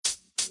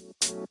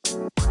Ladies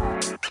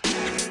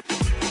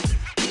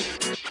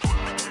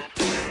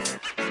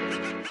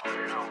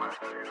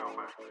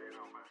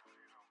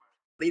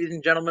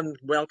and gentlemen,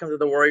 welcome to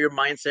the Warrior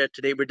Mindset.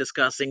 Today we're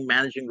discussing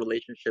managing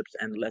relationships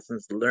and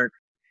lessons learned.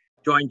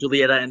 Join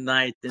Julieta and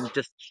I and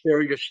just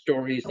share your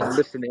stories and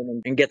listen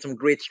in and get some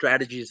great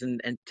strategies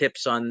and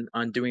tips on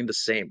doing the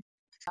same.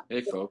 Hey,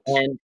 folks.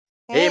 And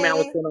hey, man,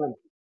 what's Hey, going on?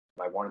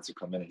 I wanted to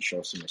come in and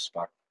show some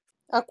respect.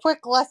 a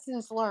quick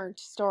lessons learned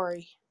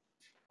story.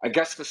 I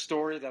guess the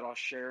story that I'll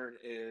share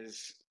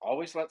is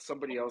always let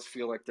somebody else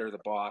feel like they're the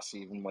boss,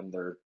 even when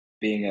they're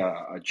being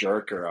a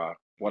jerk or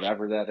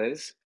whatever that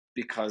is,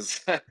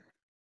 because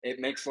it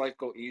makes life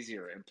go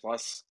easier. And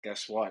plus,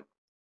 guess what?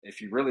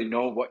 If you really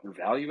know what your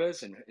value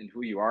is and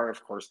who you are,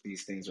 of course,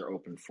 these things are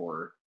open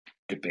for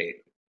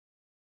debate.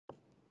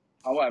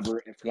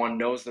 However, if one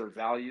knows their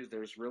value,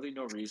 there's really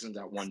no reason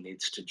that one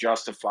needs to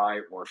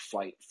justify or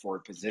fight for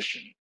a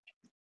position.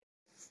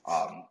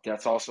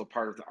 That's also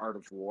part of The Art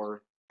of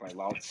War by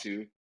Lao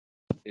Tzu.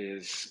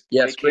 Is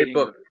Yes, great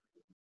book.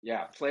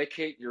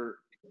 placate your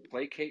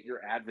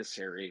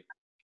adversary,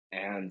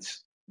 and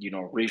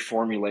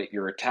reformulate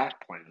your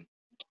attack plan.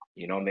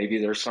 Maybe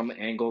there's some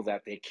angle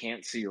that they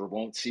can't see or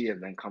won't see,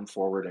 and then come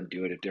forward and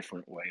do it a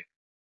different way.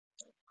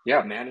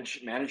 Yeah,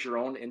 manage your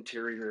own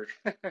interior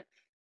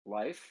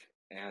life,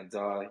 and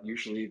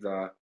usually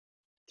the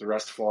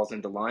rest falls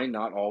into line.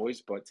 Not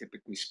always, but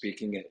typically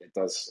speaking, it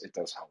does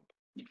help.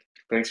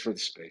 Thanks for the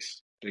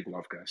space. Big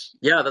love, guys.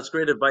 Yeah, that's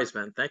great advice,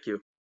 man. Thank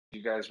you.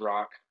 You guys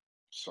rock.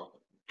 So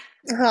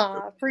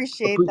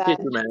Appreciate Appreciate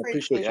that. you, man. Appreciate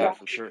Appreciate you. yeah, that.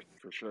 for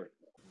sure.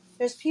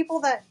 There's people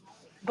that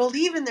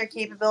believe in their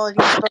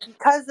capabilities, but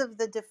because of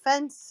the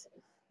defense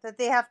that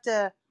they have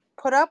to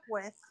put up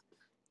with,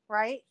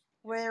 right?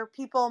 Where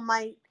people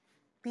might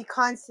be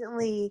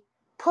constantly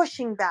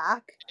pushing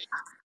back,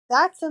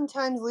 that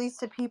sometimes leads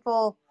to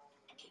people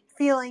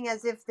feeling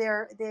as if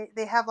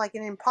they have like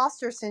an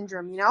imposter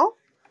syndrome, you know?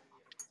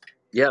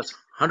 Yes,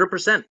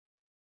 100%.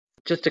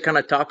 Just to kind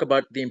of talk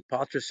about the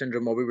imposter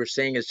syndrome, what we were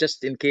saying is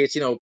just in case,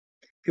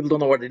 people don't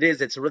know what it is.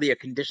 It's really a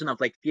condition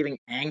of like feeling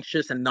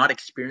anxious and not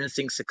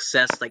experiencing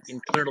success like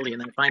internally.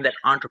 And I find that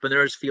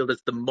entrepreneurs feel this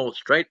the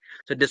most, right?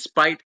 So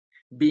despite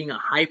being a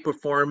high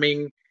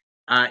performing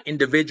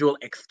individual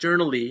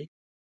externally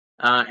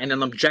and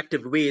in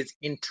objective ways,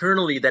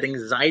 internally that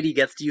anxiety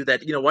gets to you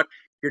that, you know what,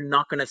 you're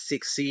not going to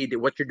succeed.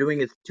 What you're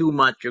doing is too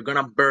much. You're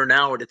going to burn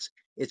out.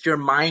 It's your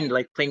mind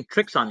like playing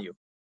tricks on you,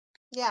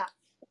 Yeah.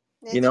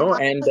 It's your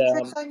mind and playing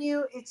tricks on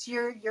you. It's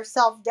your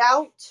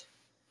self-doubt.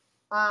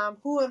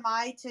 Who am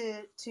I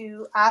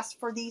to ask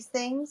for these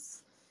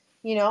things?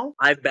 You know?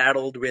 I've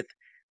battled with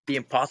the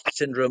imposter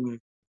syndrome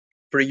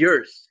for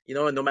years,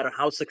 and no matter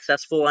how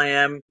successful I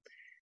am,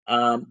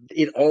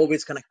 it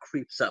always kind of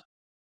creeps up,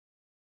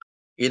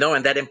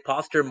 and that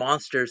imposter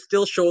monster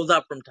still shows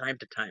up from time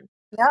to time.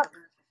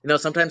 Yep.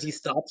 Sometimes he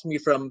stops me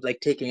from like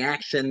taking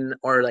action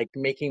or like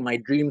making my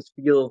dreams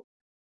feel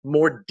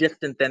more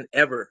distant than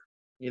ever,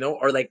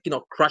 or like,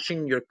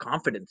 crushing your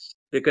confidence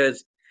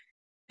because,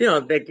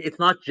 like it's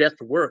not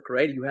just work,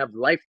 right? You have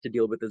life to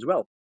deal with as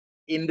well.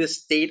 In this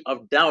state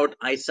of doubt,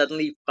 I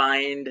suddenly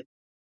find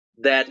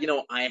that,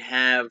 I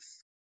have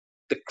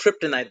the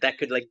kryptonite that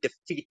could like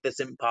defeat this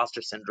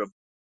imposter syndrome.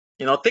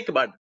 Think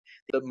about it.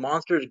 The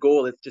monster's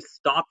goal is to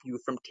stop you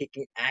from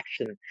taking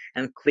action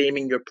and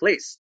claiming your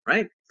place,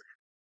 right?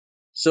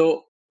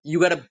 So you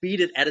got to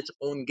beat it at its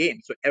own game.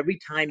 So every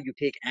time you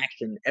take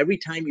action, every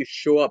time you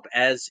show up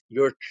as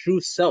your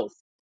true self,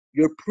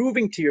 you're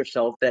proving to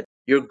yourself that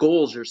your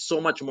goals are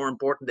so much more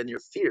important than your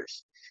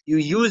fears. You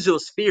use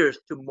those fears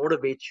to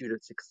motivate you to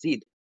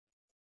succeed.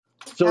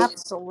 So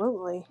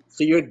Absolutely.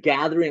 so you're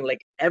gathering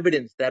like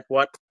evidence that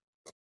what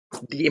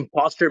the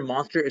imposter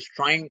monster is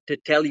trying to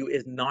tell you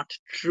is not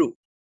true.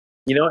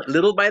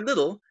 Little by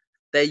little,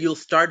 that you'll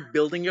start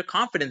building your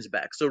confidence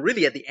back. So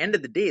really, at the end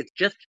of the day, it's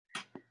just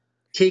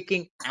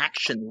taking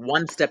action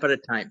one step at a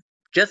time.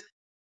 Just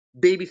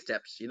baby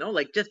steps,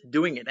 like just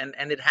doing it.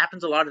 And it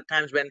happens a lot of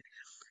times when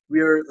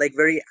we're like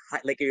very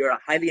like you're a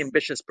highly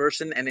ambitious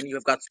person, and then you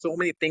have got so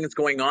many things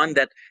going on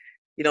that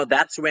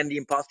that's when the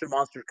imposter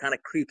monster kind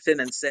of creeps in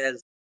and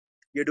says,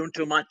 "You're doing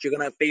too much. You're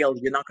gonna fail.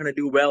 You're not gonna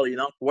do well.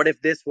 What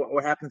if this?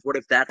 What happens? What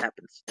if that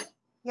happens?"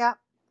 Yeah.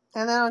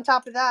 And then on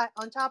top of that,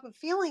 on top of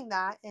feeling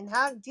that and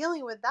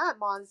dealing with that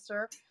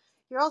monster,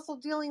 you're also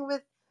dealing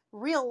with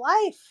real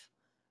life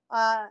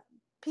uh,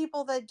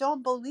 people that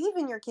don't believe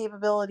in your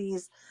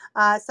capabilities.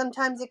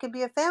 Sometimes it could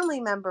be a family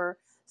member.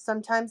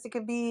 Sometimes it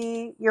could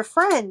be your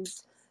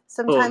friends. Oh,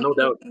 Sometimes no it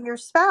doubt. could be your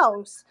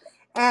spouse.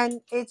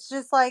 And it's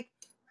just like,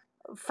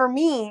 for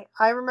me,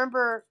 I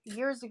remember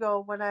years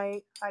ago when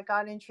I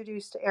got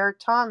introduced to Eric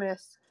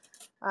Thomas,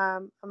 a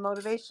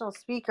motivational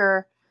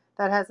speaker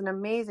that has an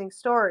amazing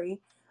story.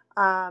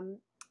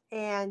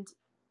 And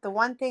the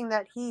one thing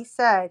that he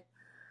said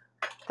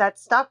that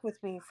stuck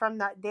with me from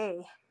that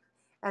day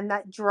and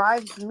that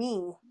drives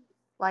me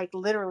like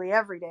literally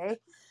every day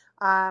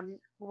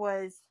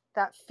was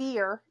that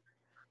fear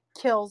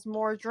kills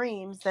more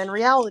dreams than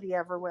reality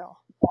ever will.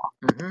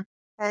 Hmm.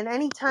 And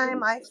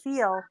anytime I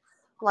feel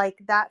like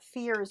that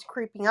fear is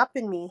creeping up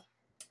in me,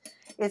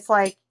 it's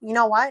like, you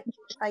know what?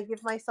 I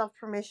give myself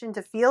permission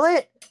to feel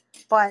it,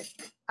 but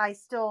I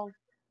still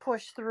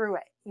push through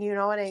it. You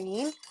know what I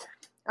mean?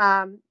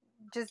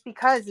 Just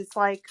because it's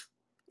like,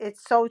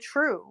 it's so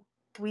true.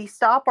 We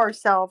stop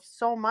ourselves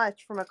so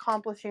much from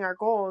accomplishing our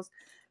goals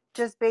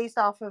just based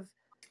off of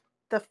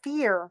the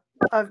fear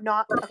of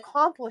not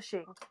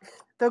accomplishing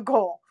the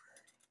goal.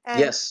 And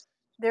Yes.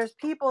 there's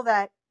people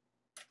that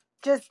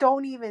just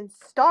don't even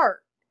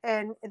start,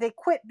 and they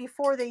quit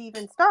before they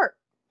even start,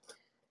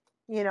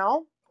 you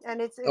know?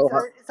 And Oh, it's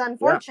yeah.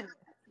 unfortunate.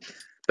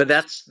 But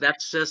that's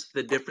just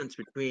the difference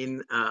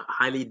between a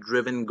highly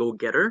driven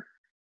go-getter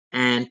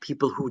and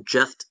people who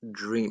just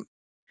dream.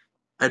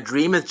 A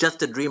dream is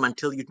just a dream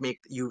until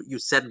you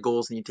set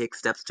goals and you take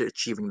steps to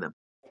achieving them.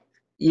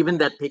 Even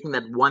that taking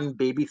that one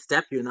baby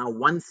step, you're now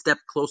one step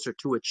closer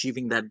to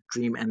achieving that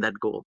dream and that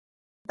goal.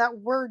 That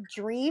word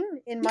dream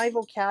in my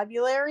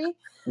vocabulary,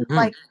 Hmm.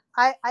 like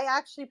I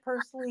actually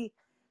personally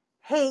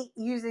hate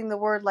using the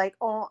word like,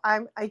 oh,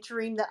 I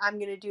dream that I'm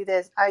gonna do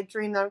this. I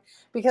dream that,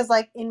 because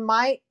like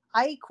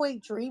I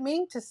equate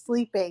dreaming to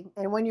sleeping.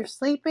 And when you're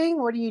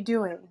sleeping, what are you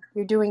doing?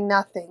 You're doing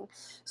nothing.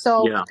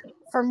 So Yeah.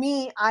 for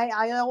me,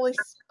 I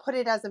always put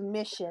it as a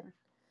mission,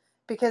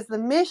 because the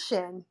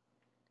mission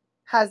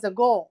has a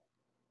goal.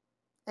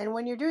 And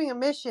when you're doing a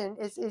mission,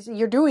 is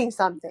you're doing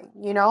something,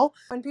 you know?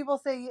 When people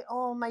say,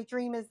 oh, my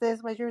dream is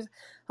this, my dream is,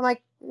 I'm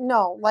like,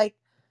 no, like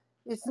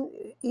it's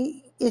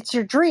it's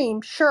your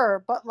dream,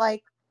 sure, but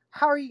like,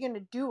 how are you going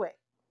to do it?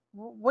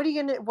 What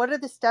are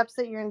the steps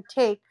that you're going to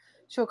take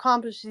to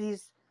accomplish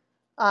this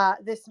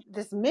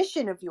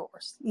mission of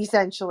yours,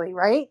 essentially,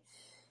 right?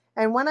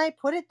 And when I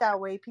put it that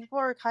way, people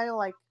are kind of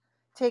like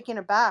taken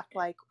aback,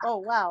 like, oh,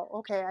 wow,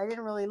 okay, I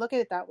didn't really look at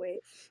it that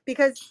way.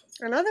 Because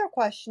another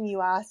question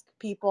you ask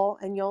people,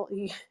 and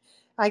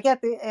I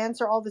get the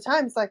answer all the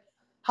time. It's like,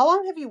 how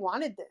long have you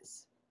wanted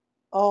this?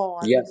 Oh,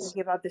 I've been Yes.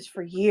 thinking about this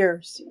for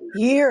years.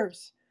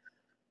 Years.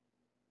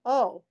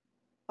 Oh,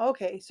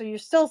 okay, so you're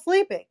still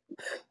sleeping.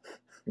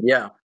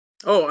 Yeah.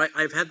 Oh,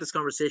 I've had this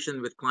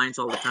conversation with clients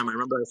all the time. I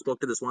remember I spoke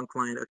to this one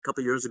client a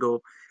couple of years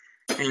ago,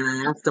 and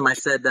I asked him, I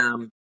said,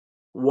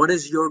 what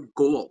is your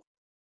goal?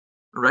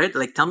 Right?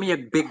 Like, tell me a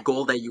big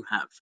goal that you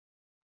have.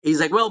 He's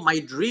like, well, my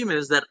dream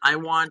is that I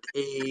want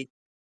a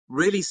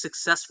really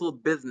successful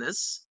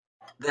business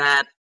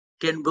that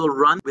will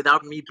run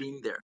without me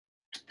being there.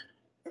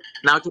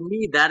 Now, to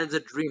me, that is a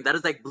dream. That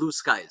is like blue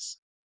skies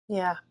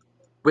Yeah.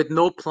 with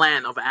no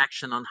plan of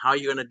action on how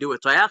you're going to do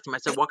it. So I asked him, I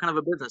said, what kind of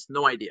a business?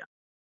 No idea.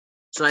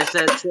 So I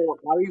said, so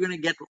how are you going to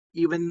get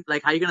even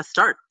like, how are you going to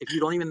start if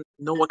you don't even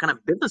know what kind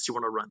of business you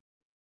want to run?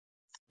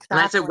 And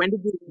I said, Exactly.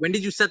 when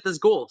did you set this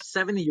goal?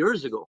 7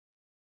 years ago.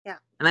 Yeah.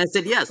 And I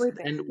said, yes.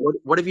 Sleeping. And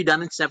what have you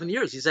done in 7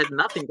 years? He said,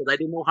 nothing, because I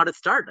didn't know how to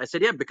start. I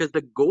said, yeah, because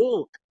the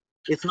goal,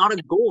 it's not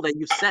a goal that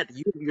you set.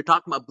 You're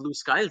talking about blue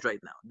skies right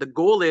now. The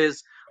goal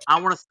is, I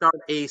want to start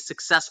a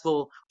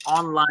successful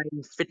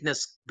online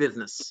fitness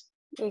business,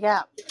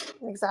 Yeah.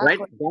 right?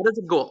 Exactly. That is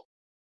a goal.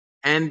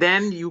 And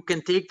then you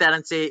can take that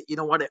and say, you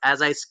know what,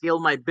 as I scale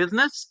my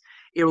business,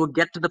 it will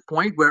get to the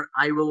point where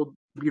I will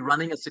be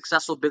running a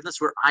successful business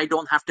where I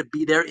don't have to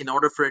be there in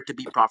order for it to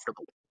be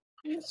profitable.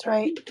 That's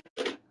right.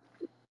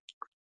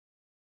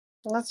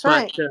 That's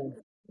But right.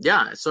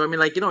 yeah, so I mean,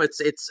 like,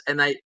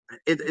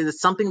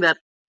 it's something that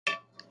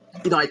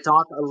I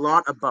talk a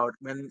lot about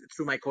when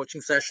through my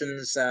coaching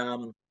sessions,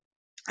 and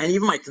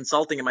even my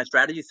consulting and my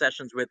strategy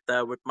sessions with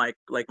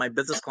my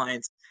business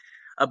clients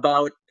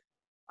about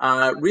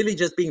really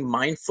just being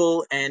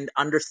mindful and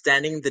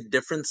understanding the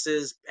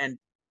differences and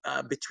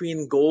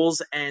between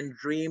goals and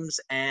dreams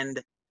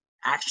and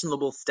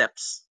actionable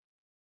steps.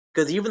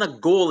 Because even a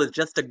goal is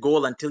just a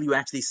goal until you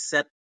actually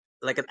set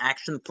like an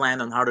action plan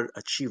on how to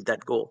achieve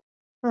that goal.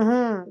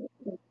 Mm-hmm.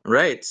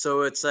 Right.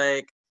 So it's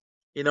like,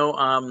 you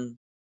know,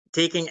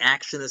 taking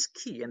action is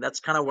key. And that's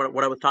kind of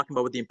what I was talking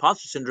about with the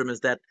imposter syndrome, is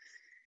that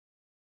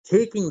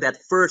taking that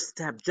first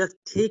step, just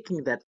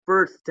taking that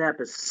first step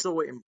is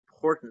so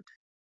important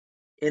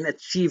in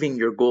achieving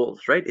your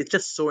goals, right? It's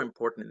just so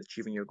important in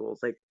achieving your goals.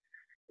 Like,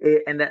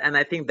 and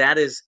I think that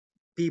is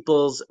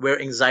people's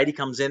where anxiety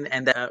comes in,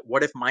 and that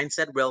what if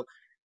mindset. Well,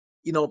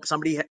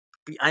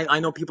 I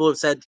know people have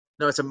said,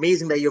 no, it's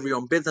amazing that you have your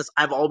own business.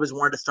 I've always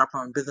wanted to start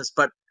my own business,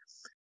 but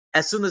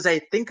as soon as I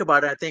think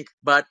about it, I think,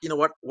 but you know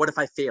what? What if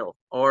I fail?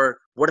 Or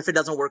what if it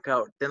doesn't work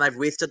out? Then I've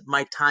wasted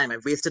my time.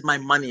 I've wasted my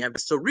money.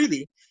 So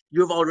really,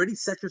 you have already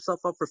set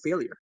yourself up for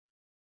failure,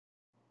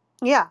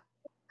 Yeah.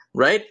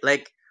 right?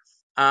 Like,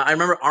 I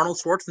remember Arnold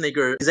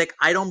Schwarzenegger. He's like,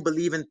 I don't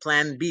believe in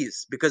plan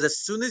Bs, because as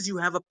soon as you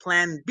have a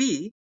plan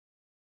B,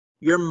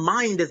 your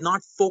mind is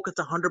not focused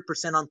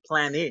 100% on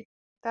plan A.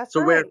 That's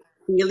So where right.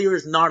 failure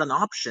is not an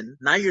option,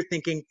 now you're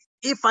thinking,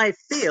 if I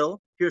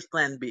fail, here's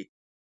plan B,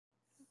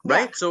 Yeah,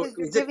 right? So because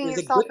you're is giving it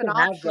good yourself an to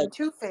have option like,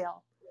 to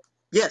fail.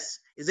 yes,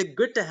 is it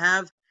good to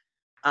have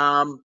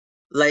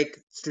like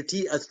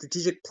a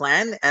strategic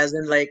plan, as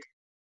in like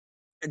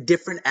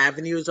different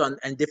avenues on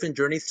and different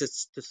journeys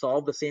to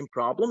solve the same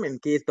problem in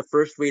case the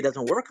first way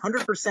doesn't work?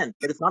 100%,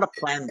 but it's not a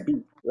plan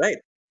B, right?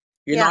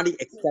 You're Yeah, not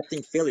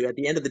accepting failure. At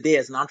the end of the day,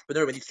 as an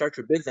entrepreneur, when you start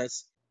your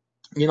business,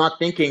 you're not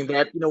thinking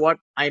that, you know what,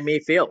 I may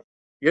fail.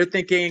 You're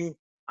thinking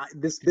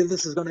this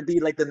business is going to be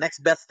like the next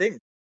best thing.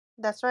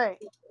 that's right.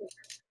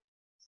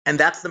 And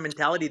that's the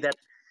mentality that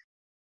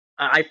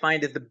I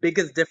find is the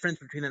biggest difference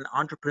between an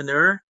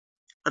entrepreneur,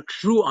 a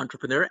true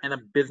entrepreneur, and a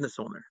business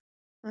owner,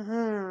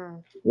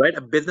 Mm-hmm. right?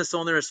 A business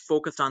owner is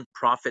focused on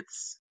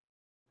profits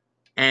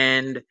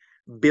and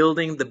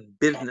building the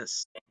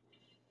business.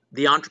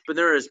 The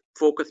entrepreneur is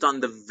focused on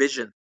the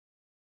vision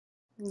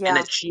and Yeah,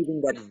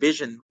 achieving that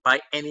vision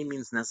by any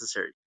means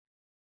necessary.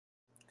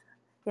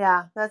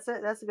 yeah, that's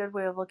a good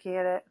way of looking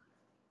at it.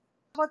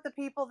 How about the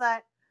people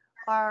that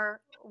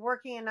are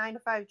working a 9 to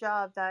 5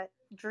 job that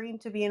dream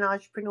to be an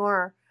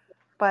entrepreneur,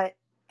 but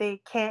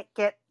they can't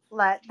get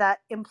that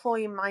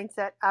employee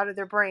mindset out of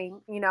their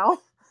brain?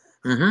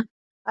 Mm-hmm.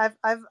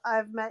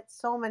 I've met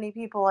so many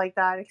people like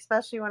that,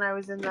 especially when I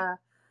was in the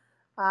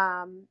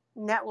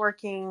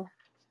networking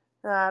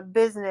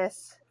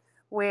business,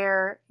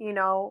 where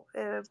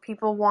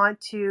people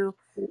want to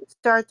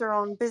start their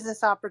own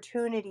business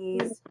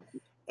opportunities,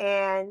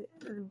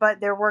 but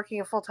they're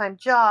working a full-time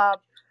job,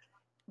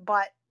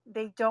 but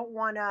they don't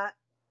want to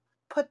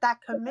put that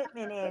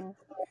commitment in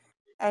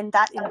and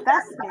that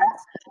investment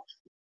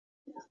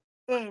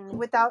in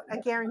without a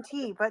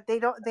guarantee. But they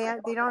don't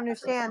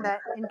understand that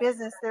in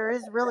business there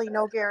is really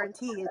no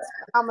guarantee. It's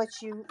how much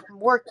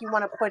work you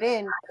want to put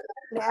in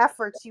and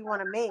efforts you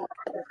want to make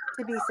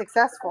to be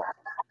successful.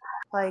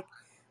 Like,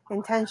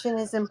 intention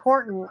is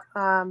important.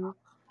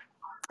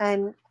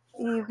 And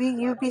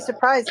you'd be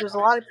surprised, there's a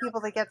lot of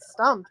people that get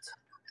stumped.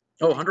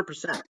 Oh,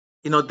 100%.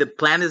 The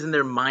plan is in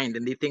their mind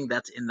and they think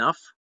that's enough.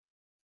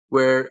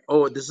 Where,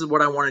 oh, this is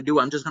what I want to do.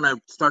 I'm just going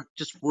to start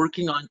just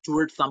working on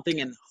towards something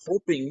and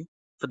hoping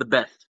for the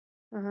best.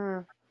 Hmm.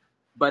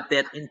 But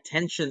that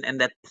intention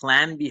and that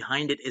plan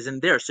behind it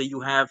isn't there. So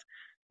you have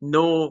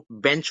no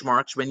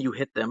benchmarks when you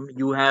hit them.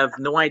 You have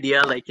no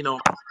idea, like,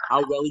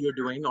 how well you're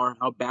doing or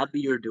how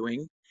badly you're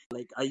doing.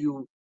 Like, are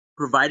you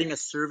providing a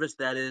service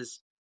that is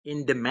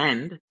in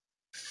demand?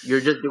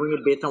 You're just doing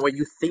it based on what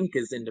you think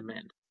is in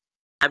demand.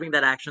 Having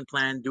that action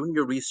plan, doing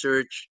your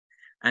research,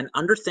 and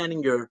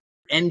understanding your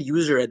end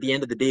user at the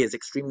end of the day is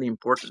extremely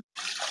important.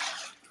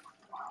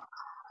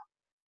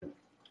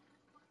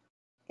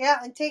 Yeah,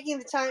 and taking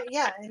the time.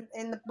 Yeah,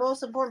 and the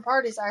most important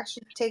part is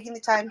actually taking the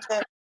time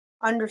to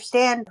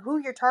understand who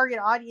your target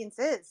audience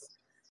is.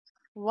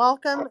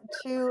 Welcome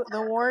to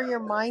the Warrior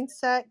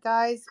Mindset,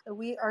 guys.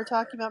 We are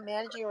talking about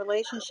managing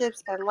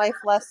relationships and life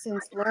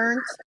lessons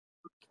learned.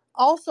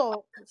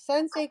 Also,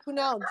 Sensei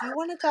Kunal, do you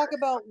want to talk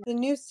about the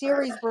new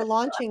series we're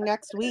launching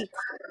next week?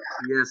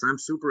 Yes, I'm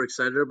super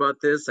excited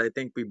about this. I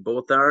think we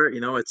both are.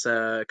 It's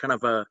a kind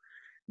of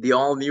the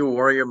all new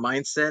warrior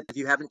mindset. If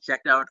you haven't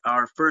checked out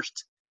our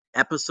first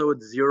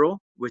episode 0,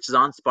 which is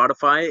on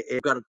Spotify,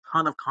 we've got a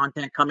ton of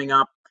content coming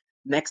up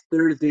next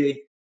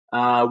Thursday,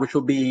 which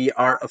will be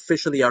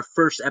officially our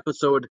first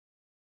episode.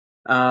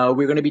 We're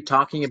going to be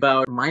talking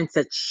about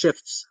mindset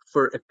shifts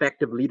for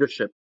effective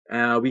leadership.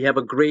 We have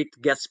a great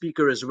guest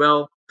speaker as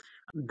well,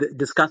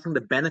 discussing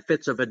the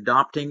benefits of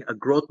adopting a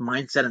growth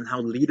mindset and how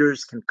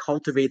leaders can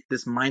cultivate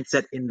this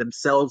mindset in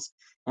themselves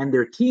and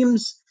their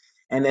teams,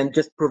 and then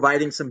just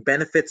providing some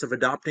benefits of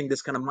adopting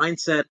this kind of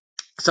mindset,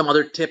 some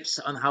other tips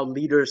on how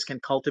leaders can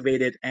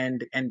cultivate it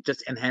and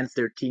just enhance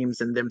their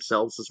teams and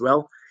themselves as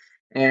well.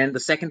 And the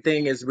second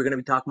thing is we're going to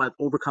be talking about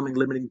overcoming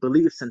limiting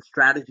beliefs and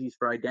strategies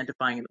for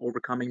identifying and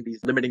overcoming these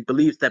limiting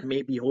beliefs that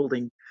may be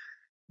holding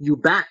you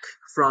back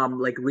from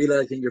like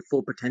realizing your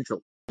full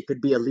potential. It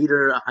could be a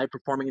leader, a high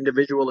performing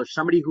individual, or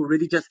somebody who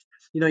really just,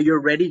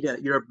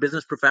 you're a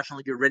business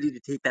professional, you're ready to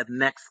take that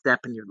next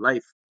step in your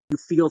life. You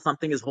feel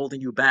something is holding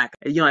you back.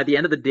 At the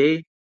end of the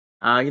day,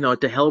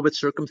 to hell with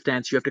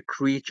circumstance, you have to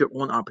create your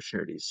own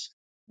opportunities.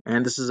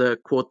 And this is a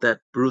quote that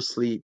Bruce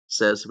Lee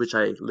says, which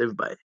I live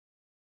by.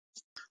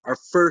 Our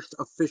first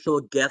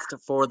official guest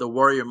for the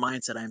Warrior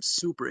Mindset. I'm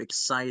super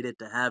excited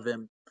to have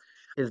him.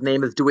 His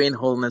name is Dwayne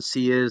Holness.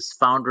 He is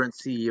founder and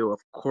CEO of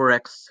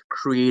Corex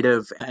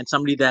Creative, and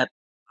somebody that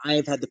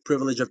I've had the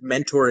privilege of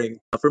mentoring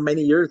for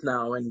many years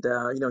now. And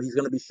he's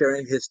going to be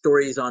sharing his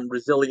stories on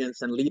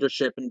resilience and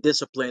leadership and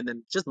discipline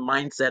and just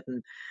mindset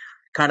and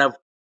kind of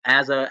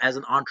as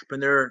an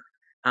entrepreneur,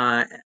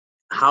 uh,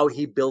 how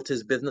he built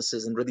his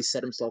businesses and really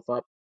set himself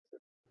up.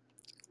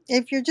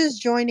 If you're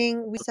just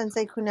joining, we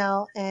Sensei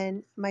Kunal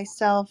and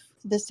myself,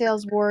 the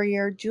sales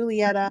warrior,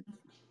 Julieta.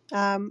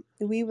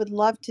 We would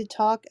love to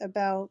talk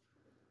about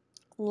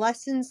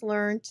lessons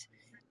learned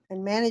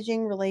and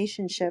managing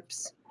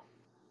relationships.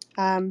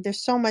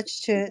 There's so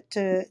much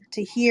to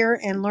hear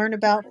and learn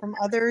about from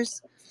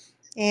others,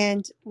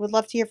 and would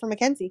love to hear from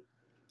Mackenzie.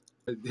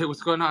 Hey,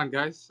 what's going on,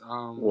 guys?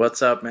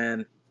 What's up,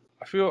 man?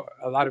 I feel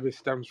a lot of it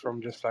stems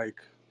from just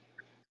like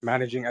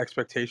managing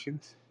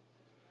expectations,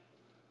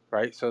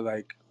 right? So,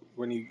 like,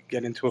 when you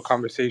get into a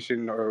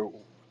conversation or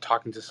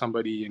talking to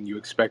somebody and you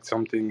expect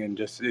something, and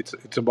just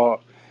it's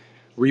about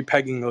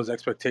repegging those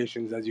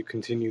expectations as you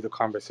continue the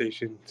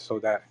conversation, so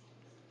that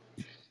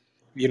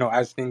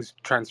as things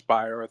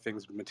transpire or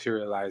things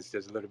materialize,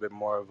 there's a little bit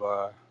more of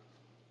a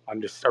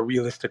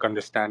realistic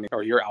understanding,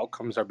 or your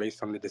outcomes are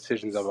based on the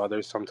decisions of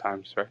others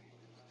sometimes, right?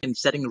 And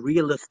setting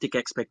realistic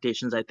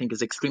expectations, I think,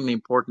 is extremely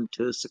important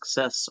to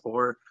success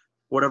or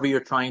whatever you're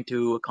trying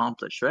to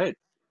accomplish, right?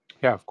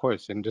 Yeah, of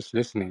course. And just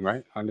listening,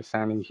 right?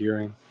 Understanding,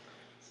 hearing,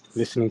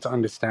 listening to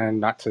understand,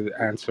 not to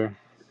answer.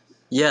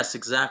 Yes,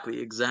 exactly.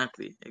 Don't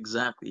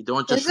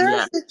Is just there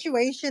react.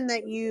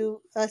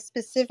 a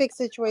specific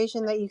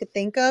situation that you could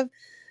think of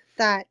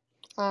that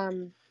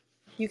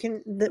you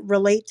can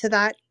relate to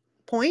that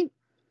point?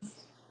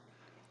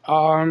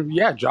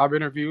 Yeah, job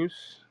interviews,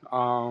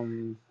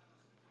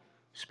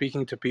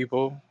 speaking to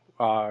people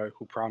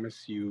who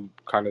promise you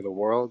kind of the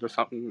world or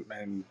something,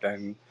 and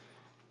then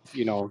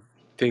you know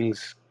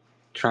things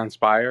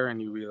transpire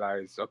and you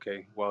realize,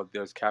 okay, well,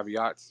 there's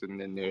caveats and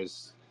then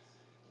there's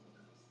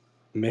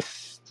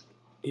missed,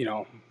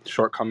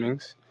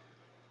 shortcomings,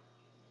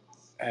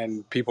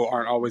 and people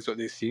aren't always what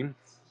they seem,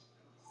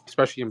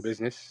 especially in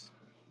business.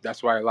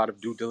 That's why a lot of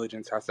due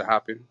diligence has to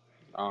happen,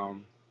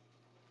 um,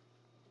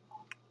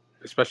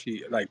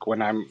 especially like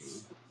when I'm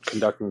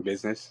conducting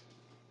business.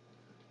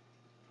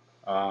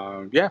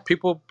 Yeah,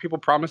 people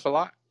promise a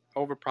lot,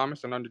 over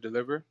promise and under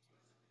deliver.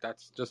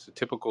 That's just a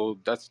typical.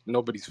 That's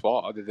nobody's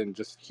fault other than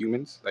just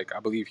humans. Like I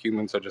believe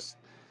humans are just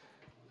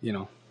you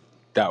know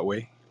that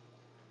way.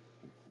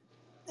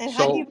 And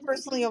how do you So,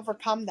 personally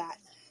overcome that?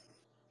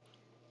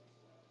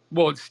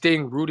 well, it's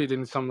staying rooted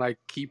in some like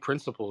key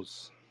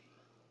principles,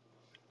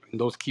 and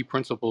those key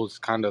principles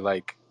kind of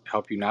like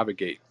help you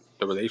navigate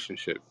the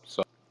relationship.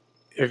 So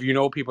if you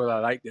know people that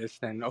are like this,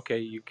 then okay,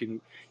 you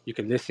can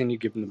listen, you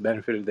give them the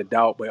benefit of the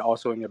doubt, but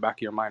also in the back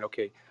of your mind,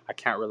 okay, I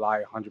can't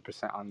rely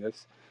 100% on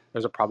this.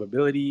 There's a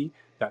probability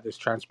that this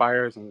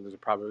transpires, and there's a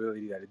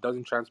probability that it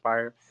doesn't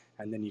transpire,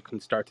 and then you can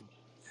start to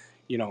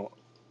you know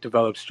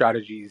develop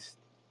strategies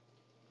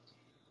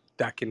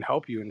that can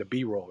help you in the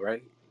B roll,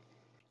 right?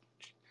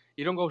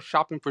 You don't go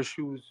shopping for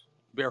shoes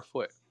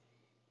barefoot.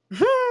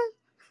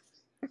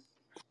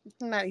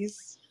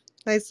 Nice.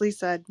 Nicely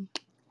said.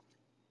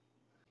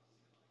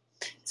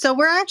 So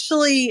we're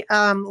actually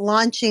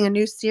launching a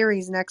new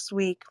series next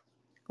week,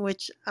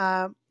 which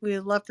we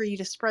would love for you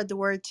to spread the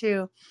word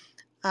too.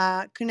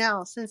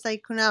 Sensei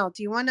Kunal,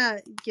 do you want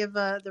to give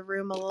the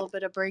room a little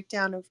bit of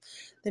breakdown of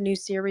the new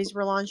series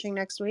we're launching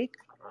next week?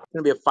 It's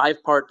going to be a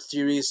 5-part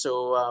series,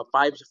 so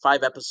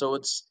five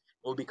episodes.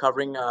 We'll be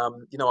covering a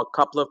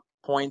couple of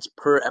points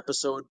per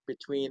episode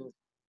between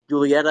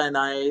Julieta and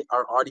I,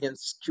 our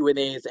audience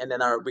Q&As, and then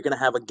we're going to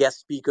have a guest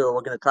speaker.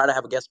 We're going to try to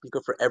have a guest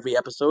speaker for every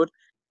episode.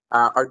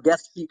 Our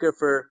guest speaker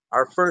for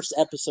our first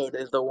episode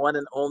is the one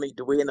and only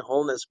Dwayne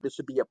Holness. This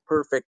would be a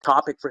perfect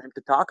topic for him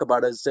to talk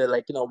about, is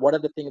what are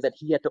the things that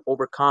he had to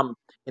overcome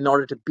in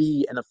order to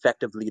be an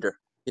effective leader.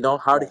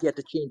 How did Right. he had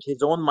to change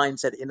his own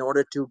mindset in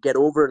order to get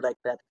over like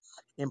that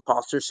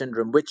imposter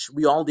syndrome, which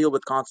we all deal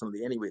with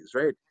constantly anyways,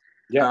 right?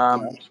 Yeah,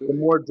 The absolutely.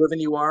 more driven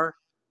you are,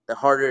 the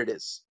harder it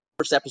is.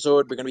 First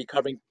episode, we're going to be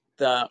covering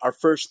our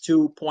first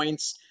 2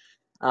 points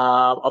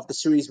of the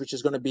series, which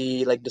is going to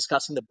be like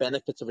discussing the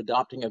benefits of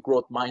adopting a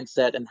growth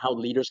mindset and how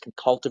leaders can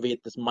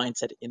cultivate this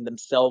mindset in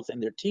themselves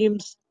and their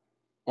teams,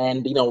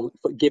 and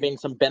giving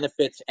some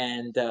benefits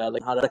and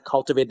like how to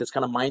cultivate this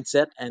kind of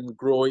mindset and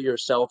grow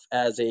yourself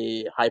as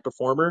a high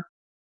performer.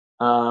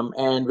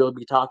 And we'll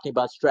be talking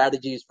about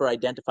strategies for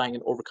identifying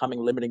and overcoming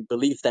limiting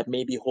beliefs that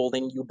may be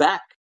holding you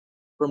back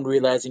from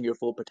realizing your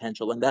full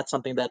potential. And that's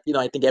something that,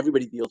 I think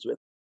everybody deals with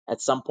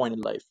at some point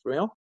in life,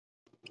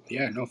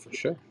 Yeah, no, for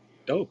sure.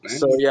 Dope,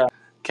 So man. yeah,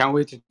 Can't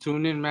wait to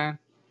tune in, man.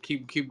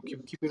 Keep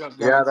it up,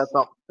 yeah, guys.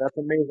 that's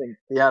amazing.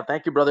 Yeah,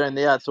 thank you, brother. And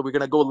yeah, so we're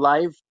gonna go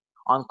live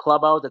on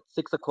Clubhouse at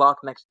 6 o'clock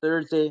next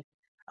Thursday.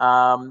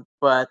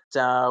 But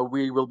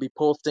we will be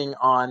posting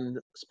on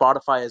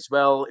Spotify as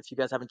well. If you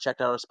guys haven't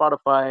checked out our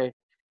Spotify,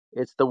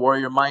 it's the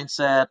Warrior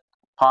Mindset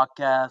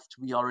podcast.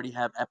 We already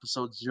have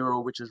episode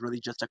 0, which is really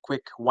just a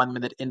quick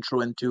 1-minute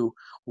intro into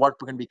what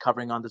we're gonna be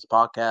covering on this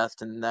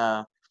podcast.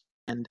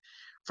 And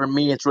for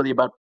me, it's really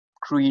about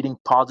creating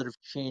positive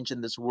change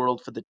in this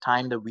world for the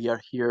time that we are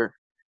here,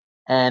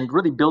 and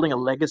really building a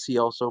legacy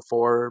also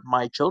for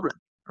my children,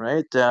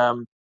 right?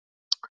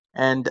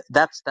 And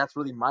that's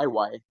really my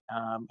why.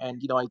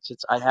 And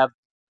I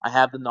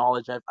have the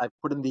knowledge I've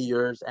put in the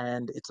years,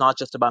 and it's not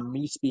just about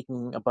me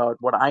speaking about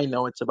what I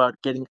know. It's about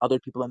getting other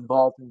people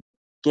involved and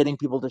getting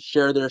people to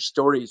share their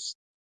stories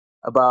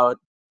about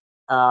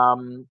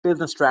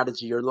business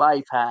strategy or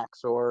life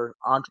hacks or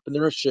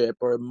entrepreneurship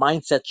or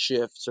mindset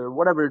shifts or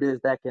whatever it is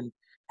that can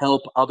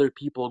help other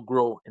people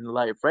grow in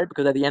life, right?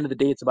 Because at the end of the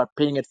day, it's about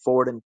paying it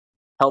forward and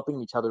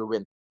helping each other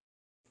win.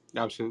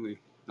 Absolutely.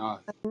 Nah.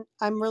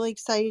 I'm really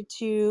excited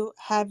to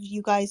have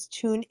you guys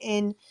tune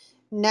in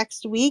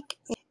next week.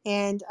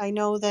 And I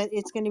know that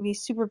it's going to be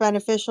super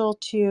beneficial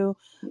to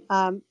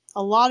a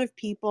lot of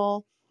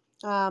people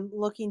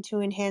looking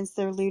to enhance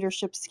their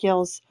leadership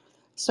skills.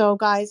 So,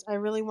 guys, I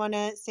really want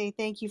to say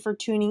thank you for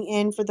tuning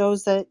in, for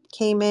those that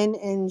came in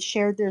and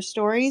shared their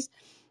stories.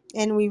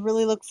 And we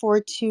really look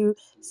forward to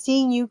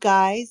seeing you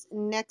guys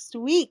next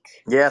week.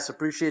 Yes,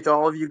 appreciate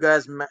all of you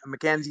guys.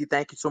 Mackenzie,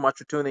 thank you so much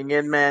for tuning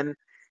in, man.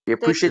 We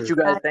Thank appreciate you, you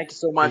guys. guys. Thank you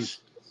so much.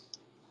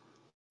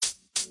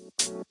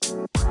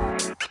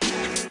 Peace.